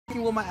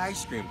with my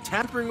ice cream.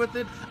 Tampering with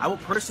it, I will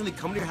personally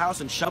come to your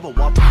house and shove a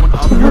Whopper one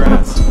up your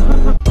ass.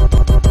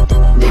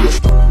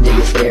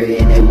 Niggas scary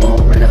and they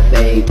won't run a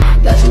fade.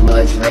 Got too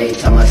much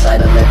rage on my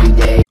side of every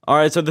day.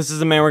 Alright, so this is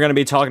the man we're going to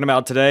be talking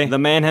about today. The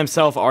man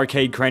himself,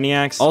 Arcade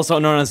Craniacs, also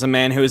known as the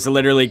man who is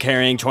literally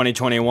carrying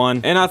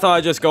 2021. And I thought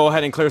I'd just go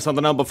ahead and clear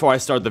something up before I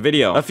start the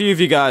video. A few of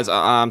you guys,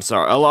 I'm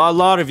sorry, a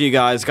lot of you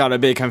guys got a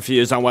bit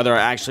confused on whether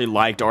I actually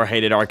liked or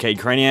hated Arcade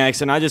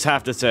Craniacs, and I just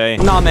have to say,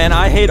 nah man,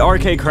 I hate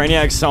Arcade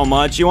Craniacs so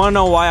much. You wanna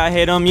know why I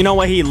hate him? You know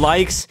what he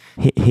likes?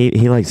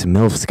 He likes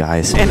MILFs,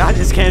 guys. And I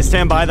just can't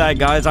stand by that,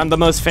 guys. I'm the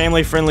most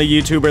family-friendly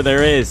YouTuber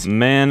there is.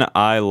 Man,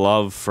 I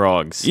love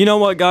frogs. You know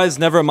what, guys?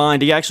 Never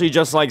mind. He actually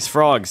just likes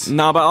frogs.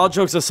 Nah, but all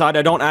jokes aside,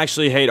 I don't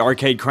actually hate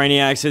Arcade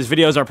Craniacs. His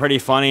videos are pretty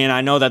funny, and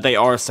I know that they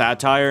are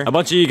satire. A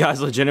bunch of you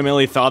guys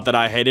legitimately thought that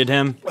I hated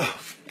him.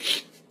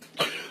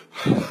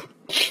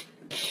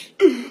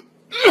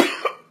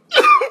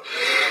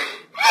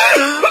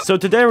 So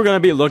today we're going to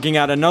be looking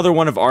at another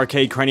one of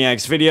Arcade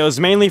Craniacs videos,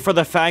 mainly for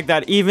the fact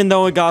that even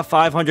though it got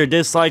 500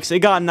 dislikes, it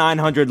got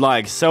 900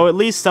 likes, so at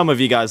least some of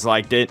you guys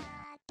liked it,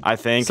 I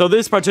think. So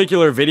this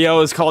particular video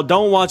is called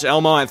Don't Watch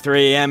Elmo at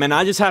 3 AM, and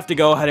I just have to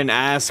go ahead and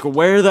ask,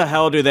 where the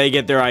hell do they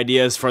get their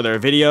ideas for their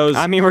videos?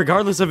 I mean,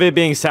 regardless of it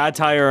being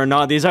satire or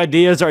not, these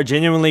ideas are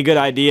genuinely good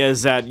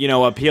ideas that, you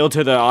know, appeal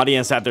to the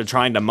audience that they're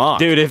trying to mock.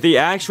 Dude, if the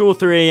actual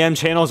 3 AM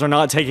channels are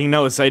not taking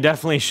notes, they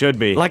definitely should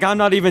be. Like, I'm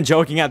not even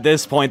joking at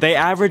this point. They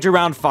average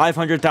around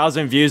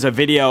 500,000 views a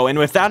video, and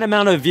with that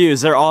amount of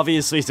views, they're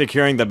obviously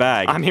securing the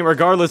bag. I mean,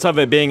 regardless of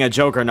it being a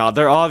joke or not,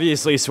 they're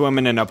obviously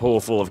swimming in a pool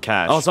full of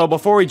cash. Also,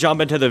 before we jump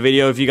into the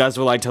video, if you guys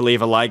would like to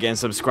leave a like and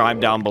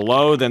subscribe down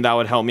below, then that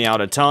would help me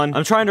out a ton.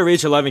 I'm trying to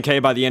reach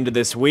 11K by the end of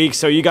this week,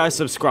 so you guys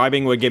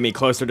subscribing would get me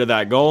closer to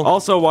that goal.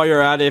 Also, while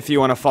you're at it, if you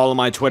want to follow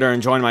my Twitter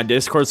and join my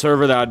Discord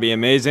server, that would be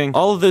amazing.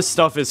 All of this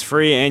stuff is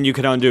free and you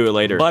can undo it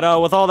later.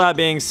 But with all that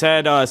being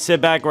said,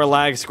 sit back,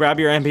 relax, grab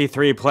your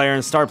MP3 player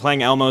and start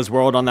playing Elmo's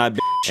World on that bitch,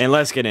 and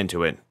let's get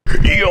into it.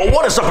 Yo,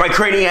 what is up, my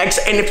Craniacs?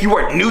 And if you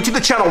are new to the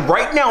channel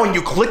right now and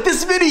you click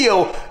this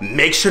video,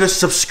 make sure to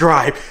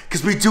subscribe,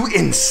 because we do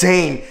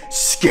insane,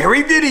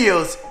 scary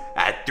videos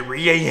at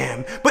 3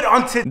 AM. But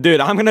dude,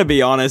 I'm gonna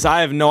be honest,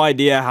 I have no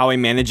idea how he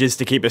manages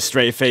to keep a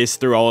straight face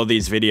through all of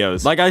these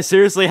videos. Like, I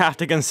seriously have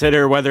to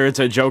consider whether it's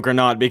a joke or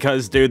not,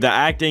 because, dude, the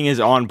acting is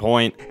on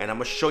point. And I'm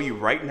gonna show you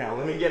right now.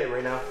 Let me get it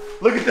right now.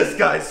 Look at this,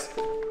 guys.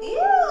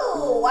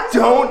 Ew, why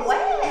don't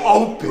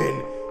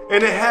open.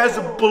 And it has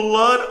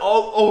blood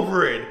all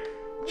over it.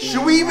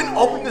 Should we even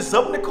open this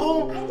up,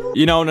 Nicole?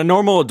 You know, in a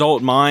normal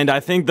adult mind, I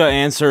think the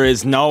answer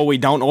is no, we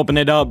don't open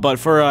it up. But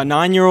for a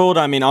 9-year-old,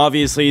 I mean,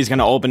 obviously he's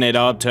gonna open it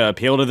up to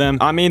appeal to them.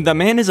 I mean, the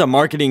man is a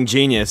marketing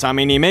genius. I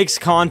mean, he makes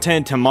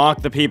content to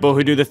mock the people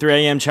who do the 3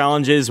 AM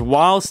challenges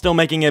while still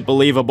making it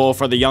believable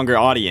for the younger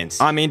audience.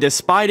 I mean,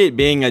 despite it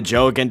being a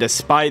joke and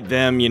despite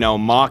them, you know,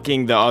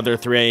 mocking the other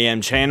 3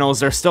 AM channels,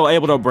 they're still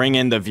able to bring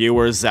in the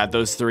viewers that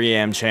those 3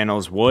 AM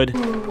channels would.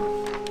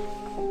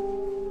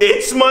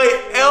 It's my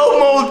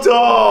Elmo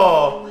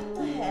doll! What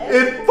the heck?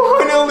 It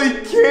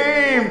finally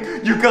came!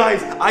 You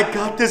guys, I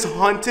got this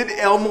haunted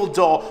Elmo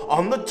doll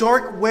on the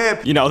dark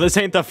web. You know, this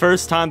ain't the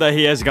first time that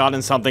he has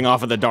gotten something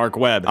off of the dark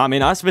web. I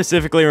mean, I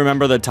specifically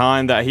remember the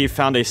time that he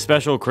found a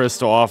special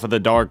crystal off of the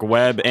dark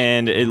web,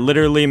 and it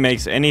literally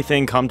makes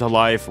anything come to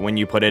life when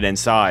you put it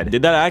inside.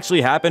 Did that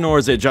actually happen, or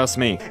is it just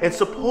me? And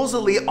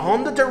supposedly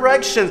on the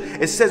directions,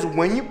 it says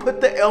when you put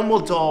the Elmo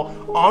doll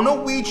on a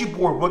Ouija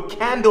board with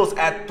candles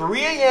at 3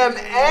 AM,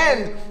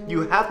 and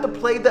you have to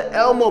play the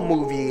Elmo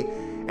movie,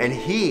 and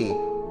he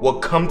will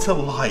come to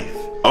life.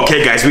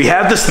 Okay, guys, we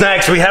have the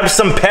snacks. We have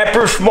some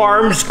Pepper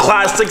Farms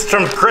classics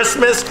from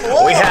Christmas.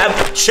 Whoa. We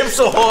have Chips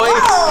Ahoy.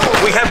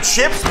 Whoa. We have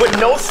chips with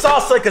no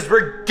salsa because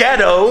we're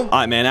ghetto.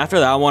 Alright, man, after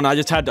that one, I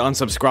just had to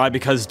unsubscribe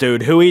because,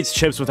 dude, who eats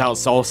chips without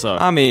salsa?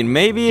 I mean,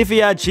 maybe if he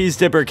had cheese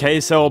dip or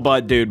queso,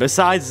 but, dude,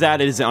 besides that,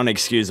 it is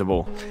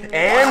unexcusable.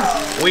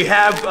 And we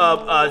have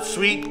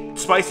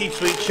spicy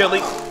sweet chili.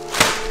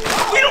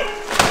 We don't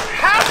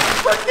have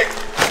freaking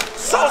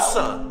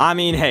salsa. I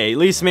mean, hey, at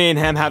least me and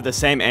him have the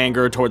same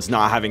anger towards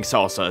not having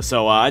salsa,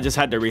 so I just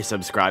had to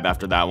resubscribe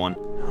after that one.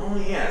 Oh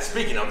yeah,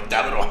 speaking of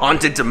that little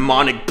haunted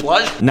demonic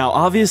plush. Now,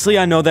 obviously,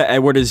 I know that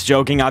Edward is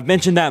joking. I've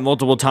mentioned that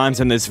multiple times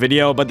in this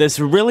video, but this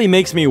really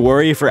makes me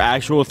worry for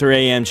actual 3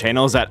 AM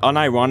channels that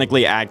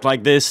unironically act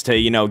like this to,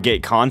 you know,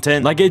 get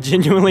content. Like, it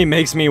genuinely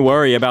makes me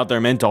worry about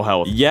their mental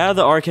health. Yeah,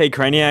 the Arcade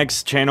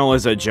Craniacs channel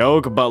is a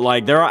joke, but,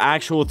 like, there are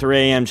actual 3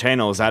 AM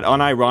channels that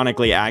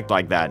unironically act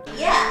like that.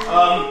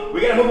 Yeah.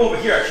 We gotta move over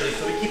here, actually,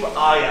 so we keep an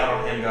eye out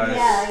on him, guys.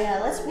 Yeah,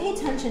 let's pay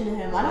attention to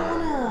him. I don't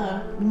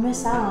wanna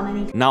miss out on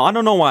anything. Now, I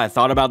don't know why I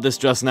thought about this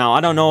just now.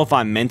 I don't know if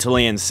I'm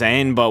mentally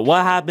insane, but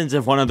what happens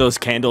if one of those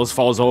candles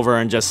falls over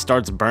and just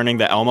starts burning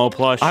the Elmo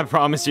plush? I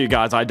promise you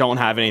guys, I don't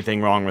have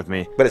anything wrong with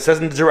me. But it says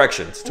in the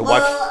directions to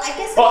watch. I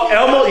guess Oh,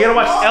 Elmo, you gotta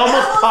watch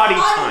Elmo's potty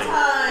time.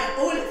 time.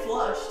 Oh, and it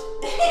flushed.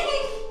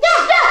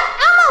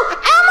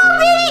 Elmo,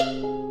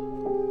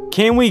 baby!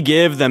 Can we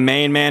give the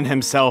main man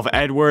himself,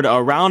 Edward, a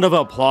round of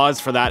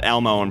applause for that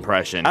Elmo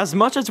impression? As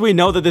much as we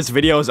know that this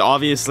video is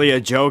obviously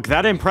a joke,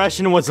 that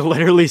impression was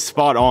literally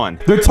spot on.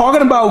 They're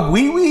talking about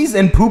wee-wees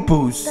and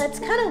poo-poos. That's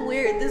kind of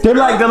weird. They're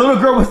like, the little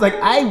girl was like,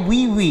 I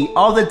wee-wee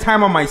all the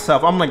time on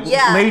myself. I'm like,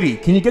 yeah. Lady,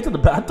 can you get to the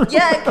bathroom?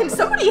 Yeah, can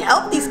somebody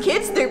help these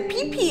kids? They're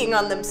pee-peeing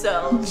on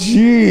themselves.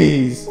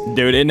 Jeez.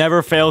 Dude, it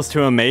never fails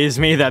to amaze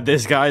me that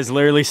this guy's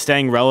literally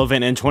staying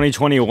relevant in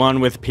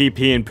 2021 with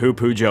pee-pee and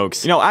poo-poo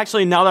jokes. You know,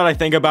 actually, now that I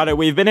think about it,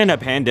 we've been in a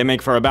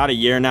pandemic for about a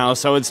year now,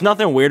 so it's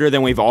nothing weirder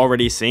than we've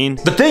already seen.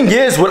 The thing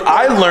is, what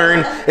I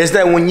learned is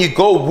that when you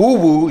go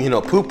woo-woo, you know,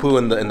 poo-poo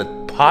in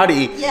the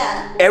potty,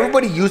 yeah,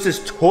 everybody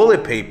uses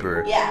toilet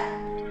paper. Yeah.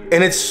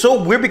 And it's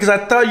so weird because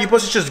I thought you're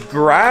supposed to just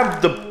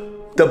grab the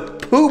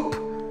poop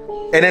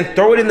and then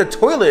throw it in the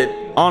toilet.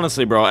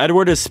 Honestly, bro,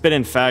 Edward is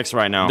spitting facts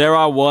right now. There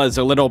I was,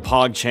 a little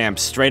pog champ,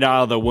 straight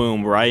out of the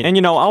womb, right? And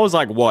you know, I was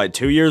like, what,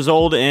 2 years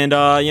old? And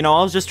you know,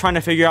 I was just trying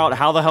to figure out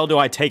how the hell do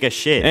I take a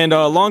shit? And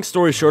long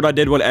story short, I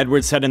did what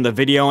Edward said in the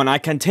video, and I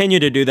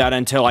continued to do that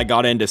until I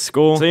got into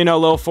school. So, you know,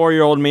 little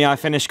 4-year-old me, I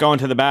finished going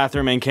to the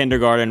bathroom in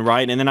kindergarten,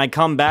 right? And then I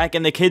come back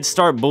and the kids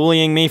start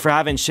bullying me for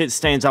having shit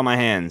stains on my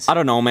hands. I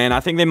don't know, man. I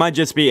think they might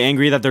just be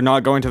angry that they're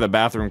not going to the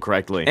bathroom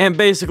correctly. And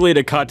basically,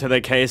 to cut to the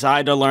case, I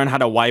had to learn how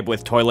to wipe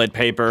with toilet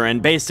paper,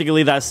 and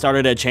basically that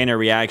started a chain of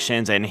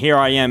reactions, and here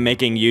I am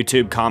making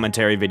YouTube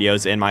commentary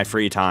videos in my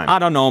free time. I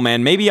don't know,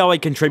 man. Maybe I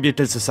would contribute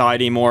to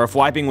society more if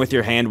wiping with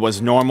your hand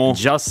was normal.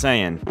 Just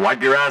saying.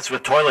 Wipe your ass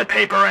with toilet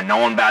paper and no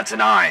one bats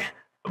an eye.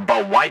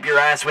 But wipe your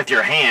ass with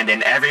your hand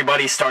and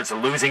everybody starts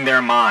losing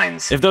their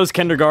minds. If those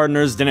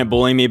kindergartners didn't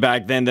bully me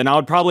back then I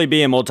would probably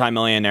be a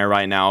multimillionaire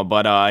right now,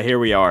 but here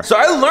we are. So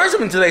I learned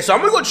something today, so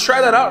I'm gonna go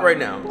try that out right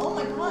now. Oh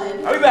my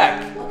god. I'll be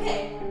back.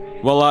 Okay.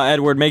 Well,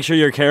 Edward, make sure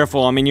you're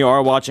careful. I mean, you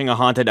are watching a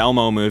haunted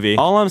Elmo movie.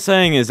 All I'm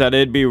saying is that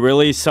it'd be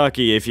really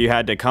sucky if you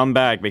had to come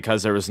back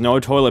because there was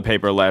no toilet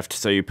paper left,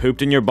 so you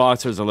pooped in your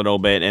boxers a little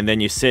bit, and then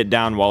you sit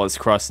down while it's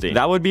crusty.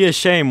 That would be a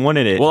shame,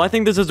 wouldn't it? Well, I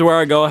think this is where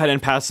I go ahead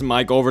and pass the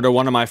mic over to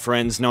one of my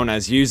friends known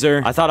as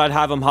Userr. I thought I'd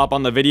have him hop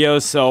on the video,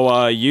 so,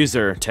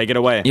 Userr, take it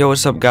away. Yo,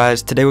 what's up,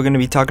 guys? Today we're gonna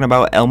be talking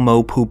about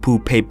Elmo poo-poo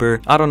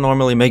paper. I don't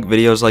normally make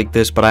videos like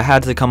this, but I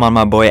had to come on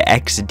my boy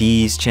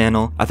Echzy's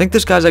channel. I think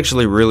this guy's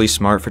actually really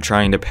smart for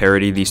trying to parody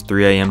these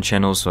 3 AM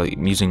channels, so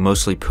using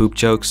mostly poop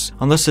jokes.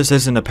 Unless this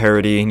isn't a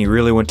parody and he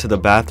really went to the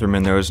bathroom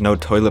and there was no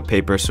toilet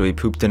paper, so he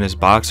pooped in his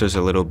boxers a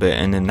little bit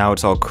and then now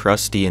it's all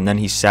crusty and then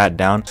he sat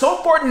down. So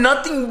far,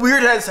 nothing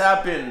weird has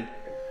happened.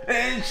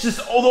 It's just,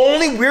 the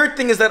only weird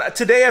thing is that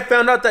today I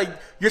found out that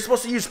you're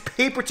supposed to use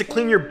paper to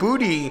clean your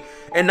booty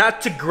and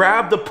not to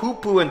grab the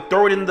poo-poo and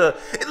throw it in the...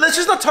 Let's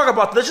just not talk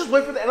about that. Let's just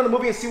wait for the end of the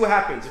movie and see what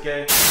happens,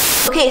 okay?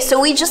 Okay,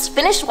 so we just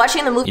finished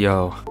watching the movie.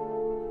 Yo.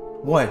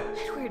 What?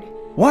 Edward.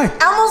 What?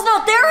 Elmo's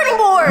not there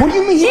anymore! What do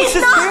you mean He's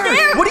just not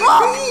there? What do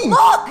you mean?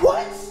 Look!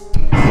 What?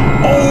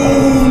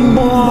 Oh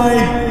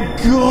my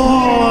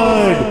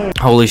god!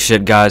 Holy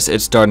shit, guys,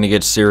 it's starting to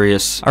get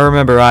serious. I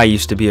remember I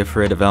used to be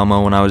afraid of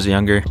Elmo when I was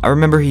younger. I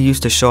remember he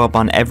used to show up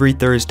on every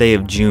Thursday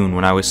of June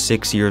when I was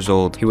 6 years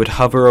old. He would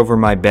hover over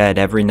my bed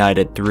every night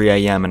at 3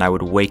 AM and I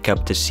would wake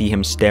up to see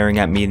him staring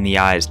at me in the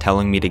eyes,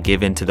 telling me to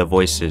give in to the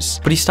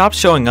voices. But he stopped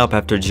showing up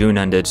after June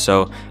ended,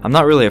 so I'm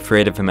not really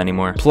afraid of him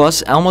anymore.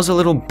 Plus, Elmo's a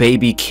little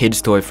baby kid's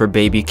toy for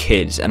baby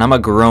kids, and I'm a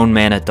grown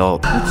man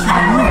adult.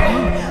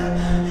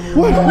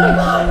 What?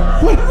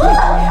 What?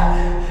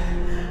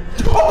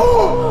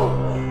 Oh!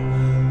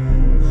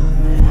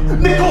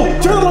 Nicole,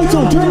 turn the lights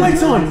on! Turn the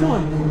lights on!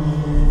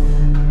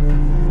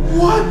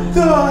 What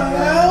the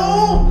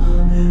hell?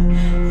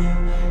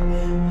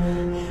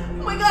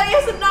 Oh my god, he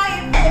has a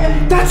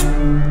knife! That's...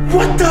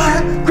 What the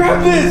heck?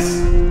 Grab this!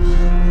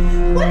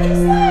 What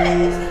is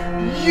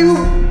that? You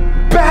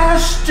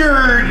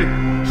bastard!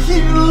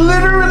 He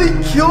literally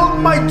killed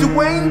my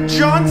Dwayne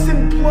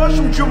Johnson plush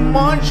from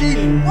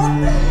Jumanji.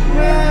 What the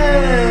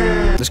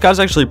heck? This guy's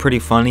actually pretty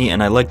funny,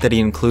 and I like that he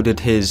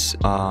included his,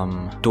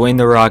 Dwayne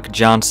The Rock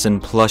Johnson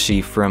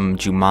plushie from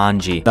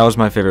Jumanji. That was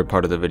my favorite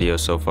part of the video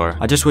so far.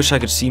 I just wish I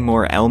could see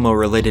more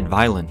Elmo-related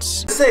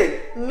violence. Say,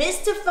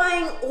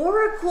 Mystifying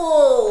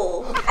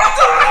Oracle!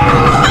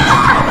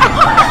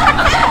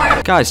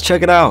 Guys,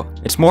 check it out.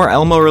 It's more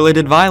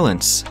Elmo-related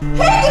violence. Hey,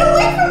 get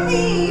away from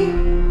me!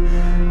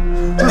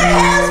 What the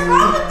hell is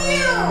wrong with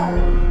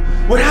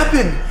you? what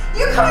happened?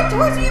 You're coming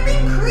towards me, you're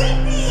being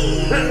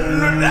creepy!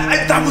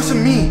 That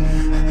wasn't me.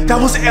 That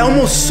was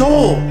Elmo's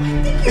soul.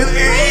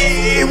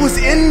 It was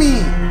in me.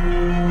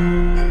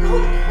 You're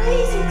going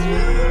crazy,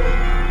 dude!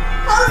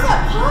 How is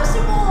that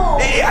possible?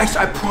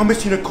 I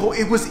promise you, Nicole,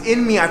 it was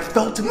in me. I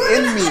felt him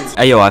in me.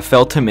 Hey, yo, I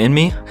felt him in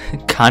me?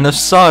 Kinda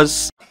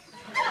sus.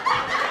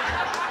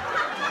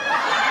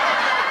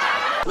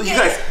 You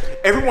guys,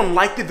 everyone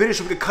like the video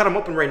so we can cut them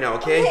open right now,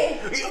 okay?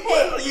 Okay.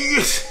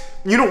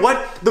 You know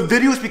what? The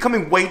video is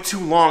becoming way too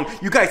long.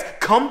 You guys,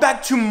 come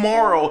back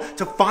tomorrow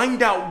to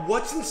find out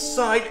what's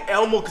inside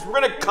Elmo, because we're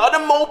gonna cut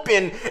him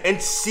open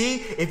and see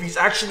if he's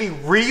actually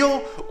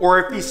real or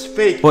if he's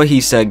fake. What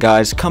he said,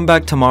 guys. Come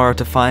back tomorrow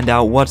to find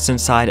out what's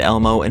inside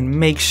Elmo, and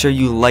make sure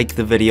you like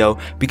the video,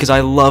 because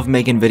I love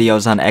making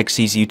videos on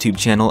Echzy's YouTube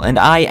channel, and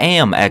I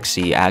am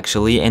Echzy,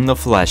 actually, in the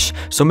flesh.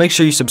 So make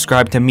sure you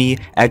subscribe to me,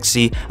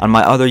 Echzy, on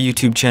my other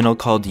YouTube channel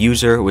called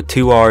Userr with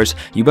 2 R's.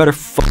 You better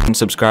fucking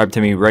subscribe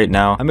to me right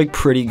now. I make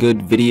pretty good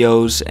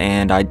videos,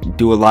 and I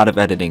do a lot of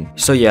editing.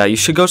 So yeah, you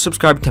should go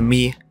subscribe to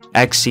me,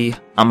 Echzy,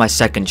 on my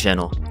second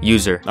channel,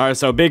 Userr. Alright,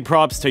 so big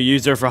props to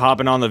Userr for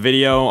hopping on the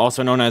video,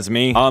 also known as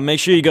me. Make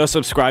sure you go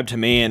subscribe to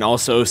me and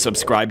also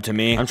subscribe to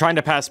me. I'm trying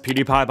to pass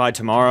PewDiePie by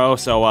tomorrow,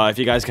 so if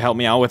you guys could help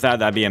me out with that,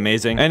 that'd be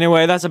amazing.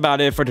 Anyway, that's about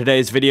it for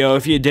today's video.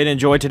 If you did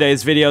enjoy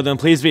today's video, then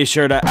please be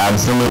sure to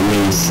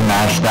absolutely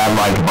smash that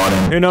like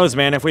button. Who knows,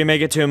 man, if we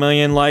make it to 1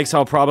 million likes,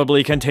 I'll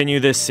probably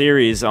continue this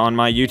series on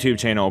my YouTube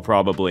channel,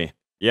 probably.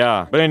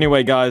 Yeah, but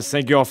anyway, guys,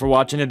 thank you all for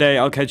watching today.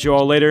 I'll catch you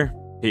all later.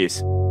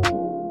 Peace.